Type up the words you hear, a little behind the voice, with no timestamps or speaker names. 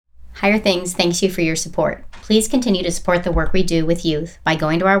Higher Things thanks you for your support. Please continue to support the work we do with youth by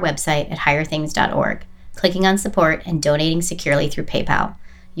going to our website at higherthings.org, clicking on support, and donating securely through PayPal.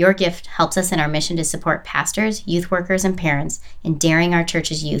 Your gift helps us in our mission to support pastors, youth workers, and parents in daring our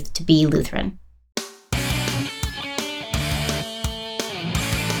church's youth to be Lutheran.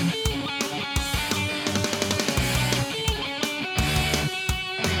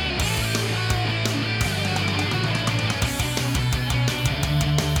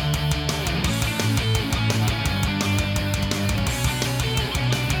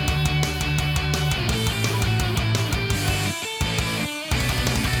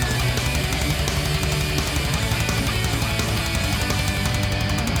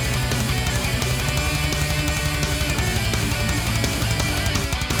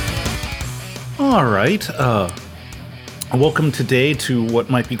 All right. Welcome today to what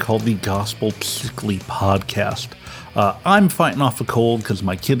might be called the Gospel Psychically podcast. I'm fighting off a cold because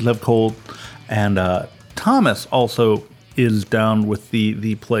my kids have cold, and Thomas also is down with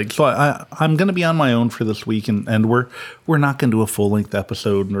the plague. So I'm going to be on my own for this week, and we're not going to do a full-length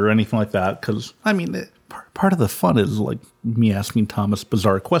episode or anything like that because, I mean, part of the fun is like me asking Thomas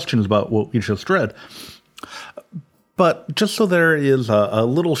bizarre questions about what we just read. But just so there is a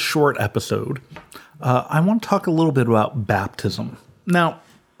little short episode, I want to talk a little bit about baptism. Now,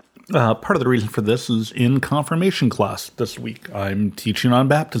 part of the reason for this is in confirmation class this week. I'm teaching on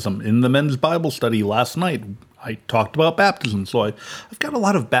baptism. In the men's Bible study last night, I talked about baptism, so I've got a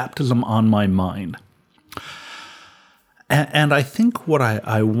lot of baptism on my mind. And I think what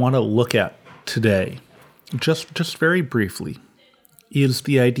I want to look at today, just very briefly, is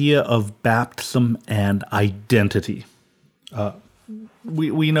the idea of baptism and identity.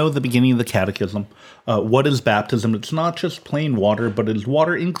 We know the beginning of the catechism. What is baptism? It's not just plain water, but it is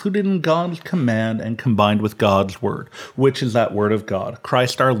water included in God's command and combined with God's word, which is that word of God.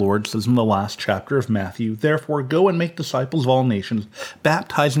 Christ our Lord says in the last chapter of Matthew, "Therefore go and make disciples of all nations,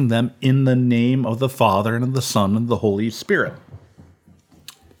 baptizing them in the name of the Father and of the Son and of the Holy Spirit."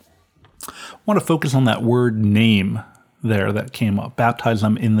 I want to focus on that word name there that came up. Baptize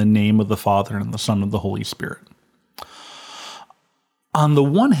them in the name of the Father and the Son and the Holy Spirit. On the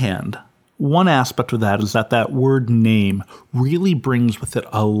one hand, one aspect of that is that word name really brings with it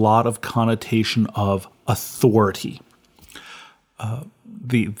a lot of connotation of authority.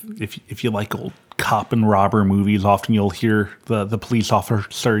 If you like old cop and robber movies, often you'll hear the police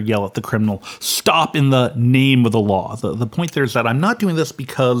officer yell at the criminal, "Stop in the name of the law." The point there is that I'm not doing this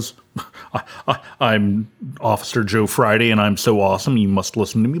because I'm Officer Joe Friday and I'm so awesome, you must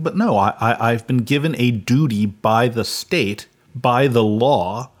listen to me. But no, I've been given a duty by the state, by the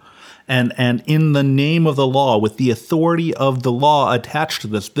law, and in the name of the law, with the authority of the law attached to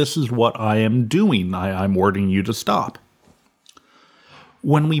this is what I am doing. I'm ordering you to stop.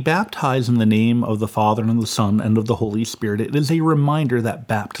 When we baptize in the name of the Father and of the Son and of the Holy Spirit, it is a reminder that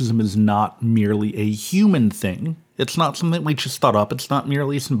baptism is not merely a human thing. It's not something we just thought up. It's not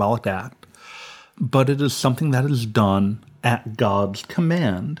merely a symbolic act, but it is something that is done at God's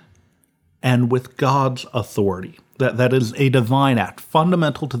command and with God's authority. That is a divine act.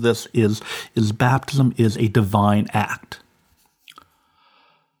 Fundamental to this is baptism is a divine act.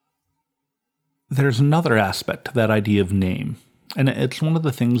 There's another aspect to that idea of name, and it's one of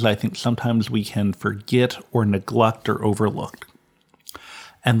the things I think sometimes we can forget or neglect or overlook.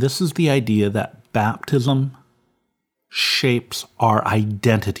 And this is the idea that baptism shapes our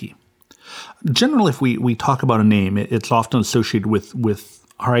identity. Generally, if we talk about a name, it's often associated with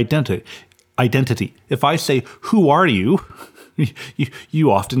our identity. If I say, "Who are you?" you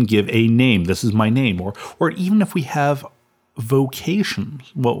often give a name. This is my name. Or even if we have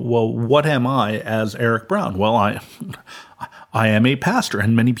vocations, well, what am I as Eric Brown? Well, I am a pastor,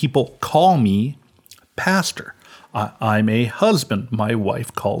 and many people call me pastor. I'm a husband. My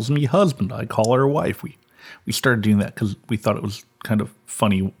wife calls me husband. I call her wife. We started doing that because we thought it was kind of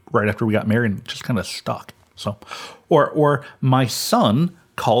funny right after we got married, and it just kind of stuck. So, or my son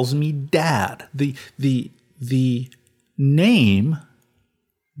calls me dad. The name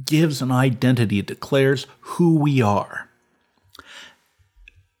gives an identity. It declares who we are.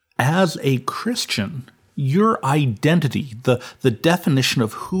 As a Christian, your identity, the definition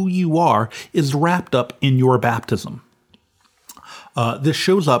of who you are, is wrapped up in your baptism. This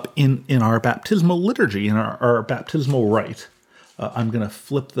shows up in our baptismal liturgy, in our baptismal rite. I'm going to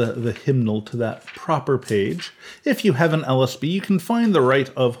flip the hymnal to that proper page. If you have an LSB, you can find the rite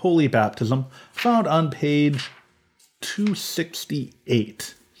of holy baptism found on page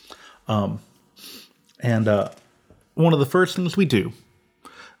 268. And one of the first things we do,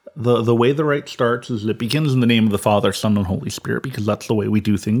 The way the rite starts is it begins in the name of the Father, Son, and Holy Spirit, because that's the way we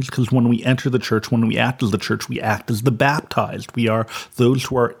do things. Because when we enter the church, when we act as the church, we act as the baptized. We are those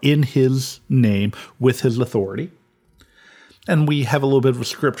who are in his name with his authority. And we have a little bit of a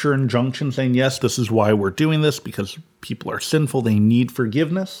scripture injunction saying, yes, this is why we're doing this, because people are sinful, they need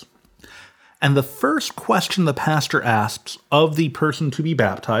forgiveness. And the first question the pastor asks of the person to be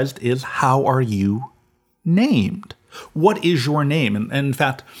baptized is, how are you named? What is your name? And in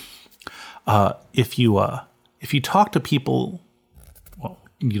fact, if you talk to people, well,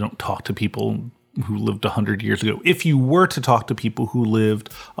 you don't talk to people who lived 100 years ago. If you were to talk to people who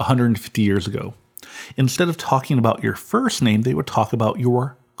lived 150 years ago, instead of talking about your first name, they would talk about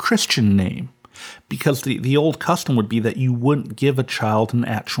your Christian name. Because the old custom would be that you wouldn't give a child an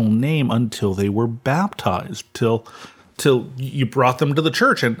actual name until they were baptized, till you brought them to the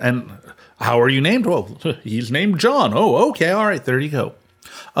church. And how are you named? Well, he's named John. Oh, okay, all right, there you go.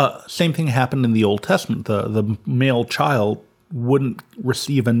 Same thing happened in the Old Testament. The male child wouldn't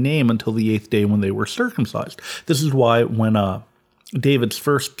receive a name until the 8th day when they were circumcised. This is why when David's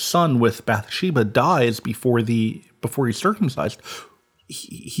first son with Bathsheba dies before he's circumcised,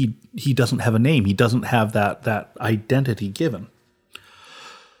 he doesn't have a name. He doesn't have that identity given.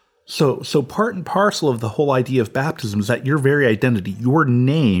 So part and parcel of the whole idea of baptism is that your very identity, your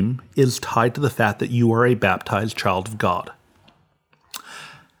name, is tied to the fact that you are a baptized child of God.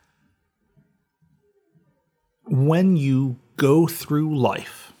 When you go through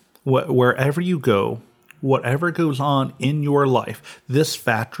life, wherever you go, whatever goes on in your life, this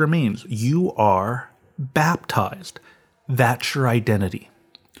fact remains. You are baptized. That's your identity.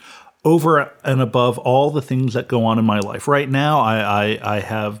 Over and above all the things that go on in my life. Right now, I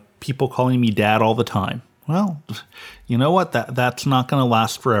have people calling me dad all the time. Well, you know what? That's not going to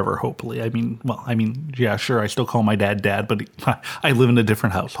last forever, hopefully. I mean, yeah, sure, I still call my dad, but I live in a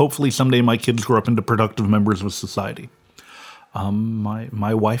different house. Hopefully someday my kids grow up into productive members of society.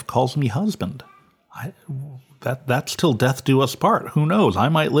 My wife calls me husband. That's till death do us part. Who knows? I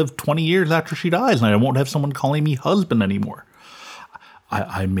might live 20 years after she dies, and I won't have someone calling me husband anymore.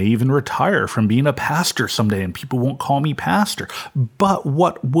 I may even retire from being a pastor someday, and people won't call me pastor. But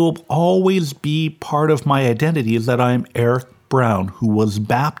what will always be part of my identity is that I'm Eric Brown, who was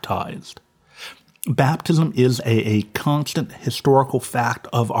baptized. Baptism is a constant historical fact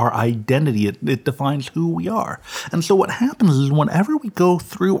of our identity. It defines who we are. And so what happens is whenever we go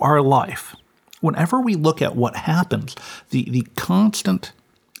through our life, whenever we look at what happens, the constant,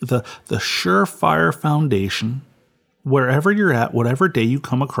 the surefire foundation, wherever you're at, whatever day you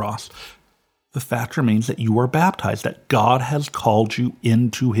come across, the fact remains that you are baptized, that God has called you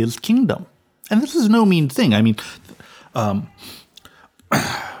into his kingdom. And this is no mean thing. I mean,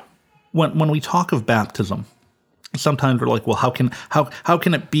 when we talk of baptism, sometimes we're like, well, how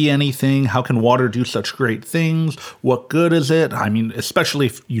can it be anything? How can water do such great things? What good is it? I mean, especially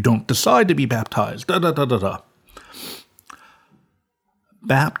if you don't decide to be baptized.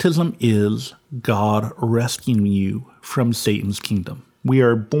 Baptism is God rescuing you from Satan's kingdom. We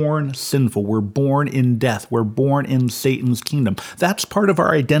are born sinful. We're born in death. We're born in Satan's kingdom. That's part of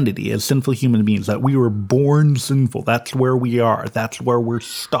our identity as sinful human beings, that we were born sinful. That's where we are. That's where we're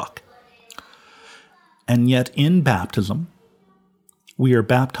stuck. And yet in baptism, we are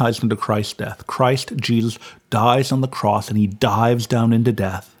baptized into Christ's death. Christ Jesus dies on the cross and he dives down into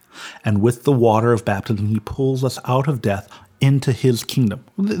death. And with the water of baptism, he pulls us out of death into his kingdom.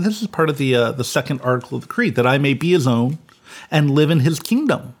 This is part of the second article of the Creed, that I may be his own and live in his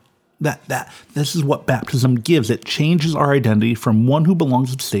kingdom. This is what baptism gives. It changes our identity from one who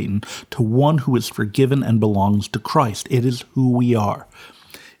belongs to Satan to one who is forgiven and belongs to Christ. It is who we are.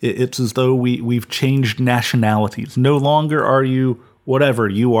 It's as though we've changed nationalities. No longer are you whatever.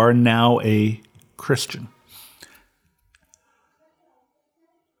 You are now a Christian.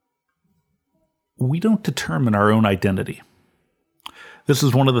 We don't determine our own identity. This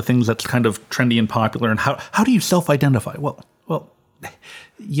is one of the things that's kind of trendy and popular. And how do you self-identify? Well,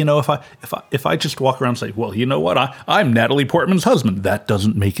 you know, if I just walk around and say, well, you know what, I'm Natalie Portman's husband, that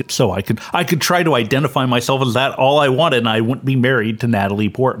doesn't make it so. I could try to identify myself as that all I wanted, and I wouldn't be married to Natalie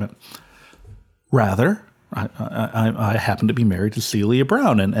Portman. Rather, I happen to be married to Celia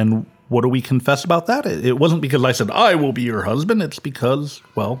Brown, and what do we confess about that? It wasn't because I said I will be your husband. It's because,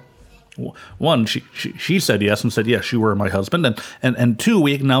 well, one, she said yes and said, yes, you were my husband. And two,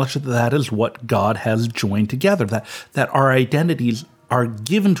 we acknowledge that is what God has joined together, that our identities are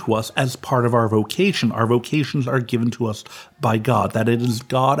given to us as part of our vocation. Our vocations are given to us by God, that it is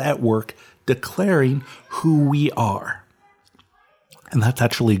God at work declaring who we are. And that's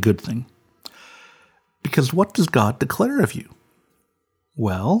actually a good thing. Because what does God declare of you?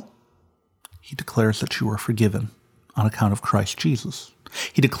 Well, he declares that you are forgiven on account of Christ Jesus.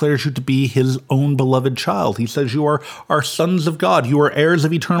 He declares you to be his own beloved child. He says you are sons of God. You are heirs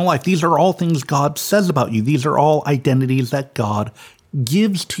of eternal life. These are all things God says about you. These are all identities that God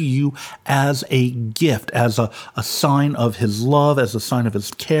gives to you as a gift, as a sign of his love, as a sign of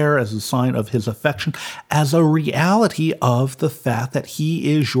his care, as a sign of his affection, as a reality of the fact that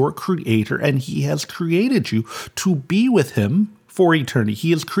he is your creator and he has created you to be with him for eternity.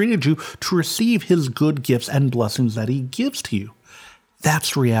 He has created you to receive his good gifts and blessings that he gives to you.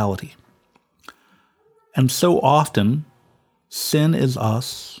 That's reality. And so often, sin is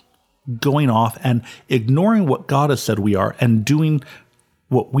us going off and ignoring what God has said we are and doing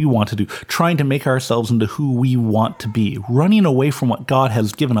what we want to do, trying to make ourselves into who we want to be, running away from what God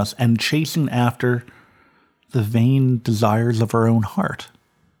has given us and chasing after the vain desires of our own heart.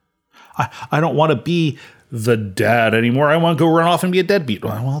 I don't want to be the dad anymore. I want to go run off and be a deadbeat.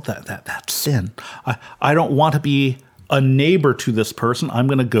 Well, that's sin. I don't want to be a neighbor to this person. I'm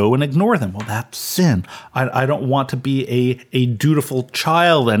going to go and ignore them. Well, that's sin. I don't want to be a dutiful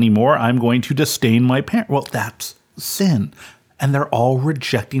child anymore. I'm going to disdain my parent. Well, that's sin. And they're all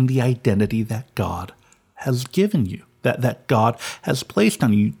rejecting the identity that God has given you, that God has placed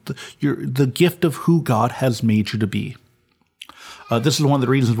on you, the gift of who God has made you to be. This is one of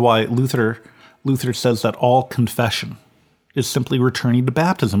the reasons why Luther says that all confession is simply returning to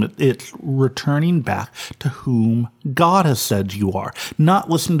baptism. It's returning back to whom God has said you are. Not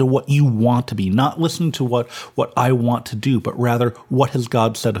listening to what you want to be, not listening to what I want to do, but rather what has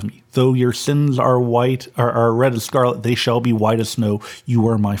God said of me. Though your sins are red as scarlet, they shall be white as snow. You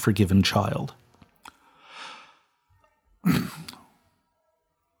are my forgiven child.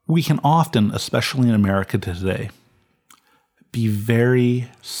 We can often, especially in America today, be very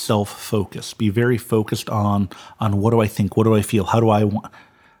self-focused, be very focused on what do I think, what do I feel, how do I want.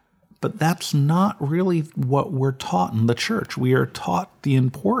 But that's not really what we're taught in the church. We are taught the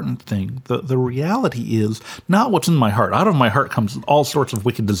important thing. The reality is not what's in my heart. Out of my heart comes all sorts of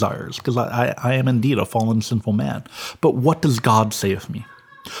wicked desires, because I am indeed a fallen, sinful man. But what does God say of me?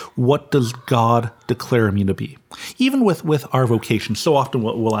 What does God declare me to be? Even with our vocation, so often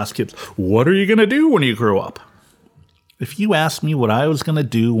we'll ask kids, what are you going to do when you grow up? If you asked me what I was going to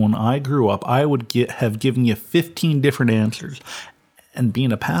do when I grew up, I would have given you 15 different answers. And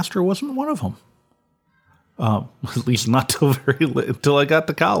being a pastor wasn't one of them. At least not till I got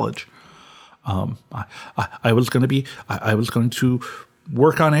to college. I was going to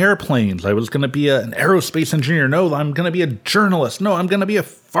work on airplanes. I was going to be an aerospace engineer. No, I'm going to be a journalist. No, I'm going to be a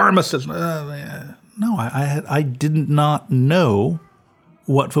pharmacist. No, I did not know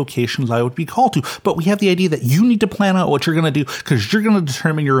what vocations I would be called to. But we have the idea that you need to plan out what you're going to do because you're going to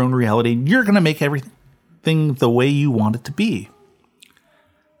determine your own reality. You're going to make everything the way you want it to be.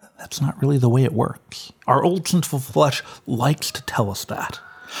 That's not really the way it works. Our old sinful flesh likes to tell us that.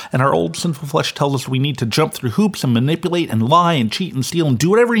 And our old sinful flesh tells us we need to jump through hoops and manipulate and lie and cheat and steal and do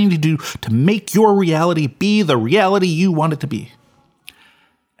whatever you need to do to make your reality be the reality you want it to be.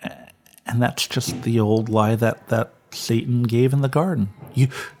 And that's just the old lie that Satan gave in the garden. You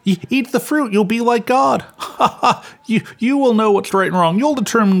eat the fruit, you'll be like God. You will know what's right and wrong. You'll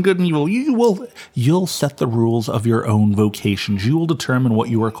determine good and evil. You'll set the rules of your own vocations. You will determine what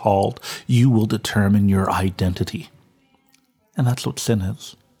you are called. You will determine your identity. And that's what sin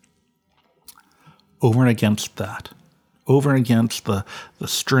is. Over and against that, over and against the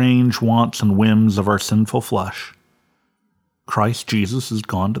strange wants and whims of our sinful flesh, Christ Jesus has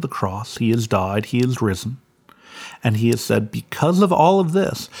gone to the cross. He has died. He has risen. And he has said, because of all of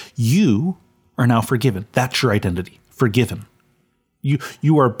this, you are now forgiven. That's your identity, forgiven.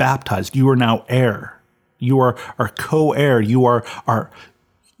 You are baptized. You are now heir. You are co-heir.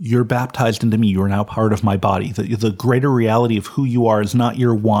 You're baptized into me. You are now part of my body. The greater reality of who you are is not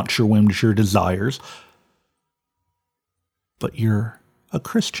your wants, your whims, your desires, but you're a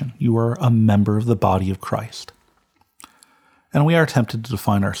Christian. You are a member of the body of Christ. And we are tempted to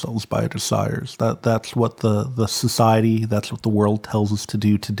define ourselves by our desires. That's what the society, that's what the world tells us to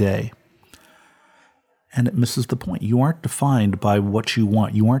do today. And it misses the point. You aren't defined by what you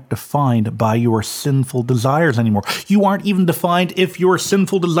want. You aren't defined by your sinful desires anymore. You aren't even defined if your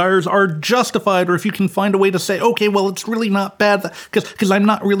sinful desires are justified, or if you can find a way to say, okay, well, it's really not bad because I'm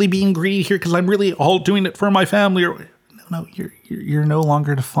not really being greedy here because I'm really all doing it for my family. No, you're no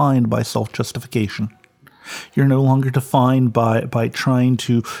longer defined by self-justification. You're no longer defined by trying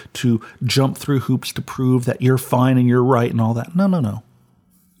to jump through hoops to prove that you're fine and you're right and all that. No.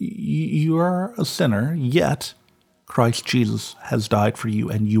 You are a sinner, yet Christ Jesus has died for you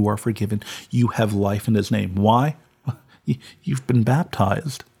and you are forgiven. You have life in his name. Why? You've been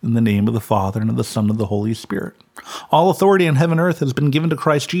baptized in the name of the Father and of the Son and of the Holy Spirit. All authority in heaven and earth has been given to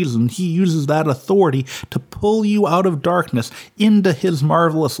Christ Jesus, and he uses that authority to pull you out of darkness into his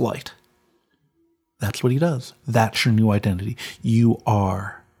marvelous light. That's what he does. That's your new identity. You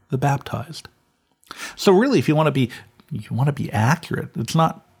are the baptized. So really, if you want to be accurate, it's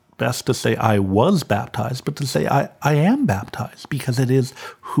not best to say I was baptized, but to say I am baptized, because it is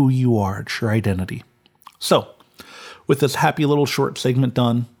who you are. It's your identity. So, with this happy little short segment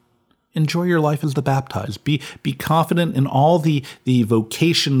done, enjoy your life as the baptized. Be confident in all the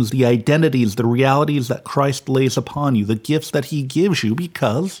vocations, the identities, the realities that Christ lays upon you, the gifts that he gives you,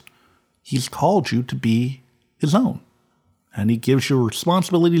 because he's called you to be his own. And he gives you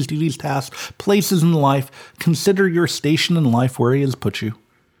responsibilities, duties, tasks, places in life. Consider your station in life where he has put you,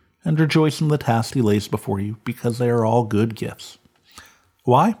 and rejoice in the tasks he lays before you, because they are all good gifts.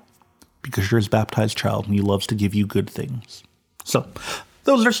 Why? Because you're his baptized child, and he loves to give you good things. So,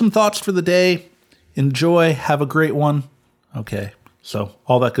 those are some thoughts for the day. Enjoy. Have a great one. Okay, so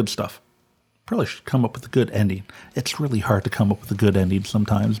all that good stuff. Probably should come up with a good ending. It's really hard to come up with a good ending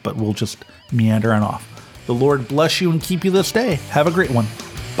sometimes, but we'll just meander on off. The Lord bless you and keep you this day. Have a great one.